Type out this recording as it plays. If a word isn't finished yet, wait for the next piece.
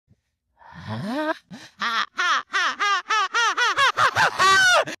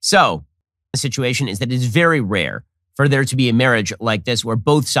So, the situation is that it is very rare for there to be a marriage like this where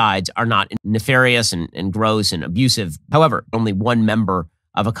both sides are not nefarious and gross and abusive. However, only one member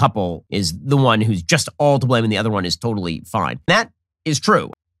of a couple is the one who's just all to blame and the other one is totally fine. That is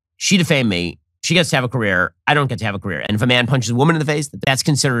true. She defamed me. She gets to have a career. I don't get to have a career. And if a man punches a woman in the face, that's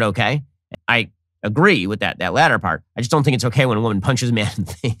considered okay. I agree with that latter part. I just don't think it's okay when a woman punches a man in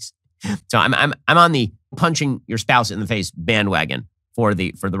the face. So I'm on the punching your spouse in the face bandwagon for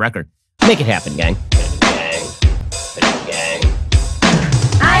the record. Make it happen, gang.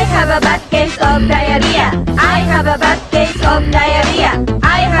 I have a bad case of diarrhea. I have a bad case of diarrhea.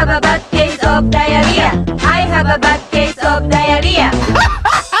 I have a bad case of diarrhea. I have a bad case of diarrhea.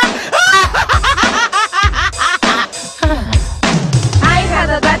 I have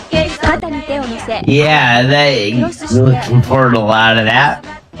a bad case of diarrhea. Yeah, looking forward to a lot of that.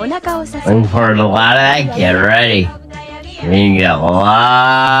 Looking forward to a lot of that. Get ready. We get a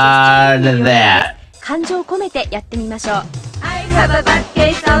lot of that. 感情を込めてやってみましょう。I have a bad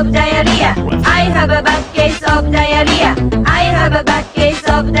case of diarrhea. I have a bad case of diarrhea. I have a bad case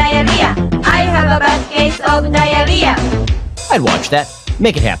of diarrhea. I have a bad case of diarrhea. I'd watch that.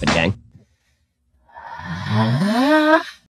 Make it happen, gang.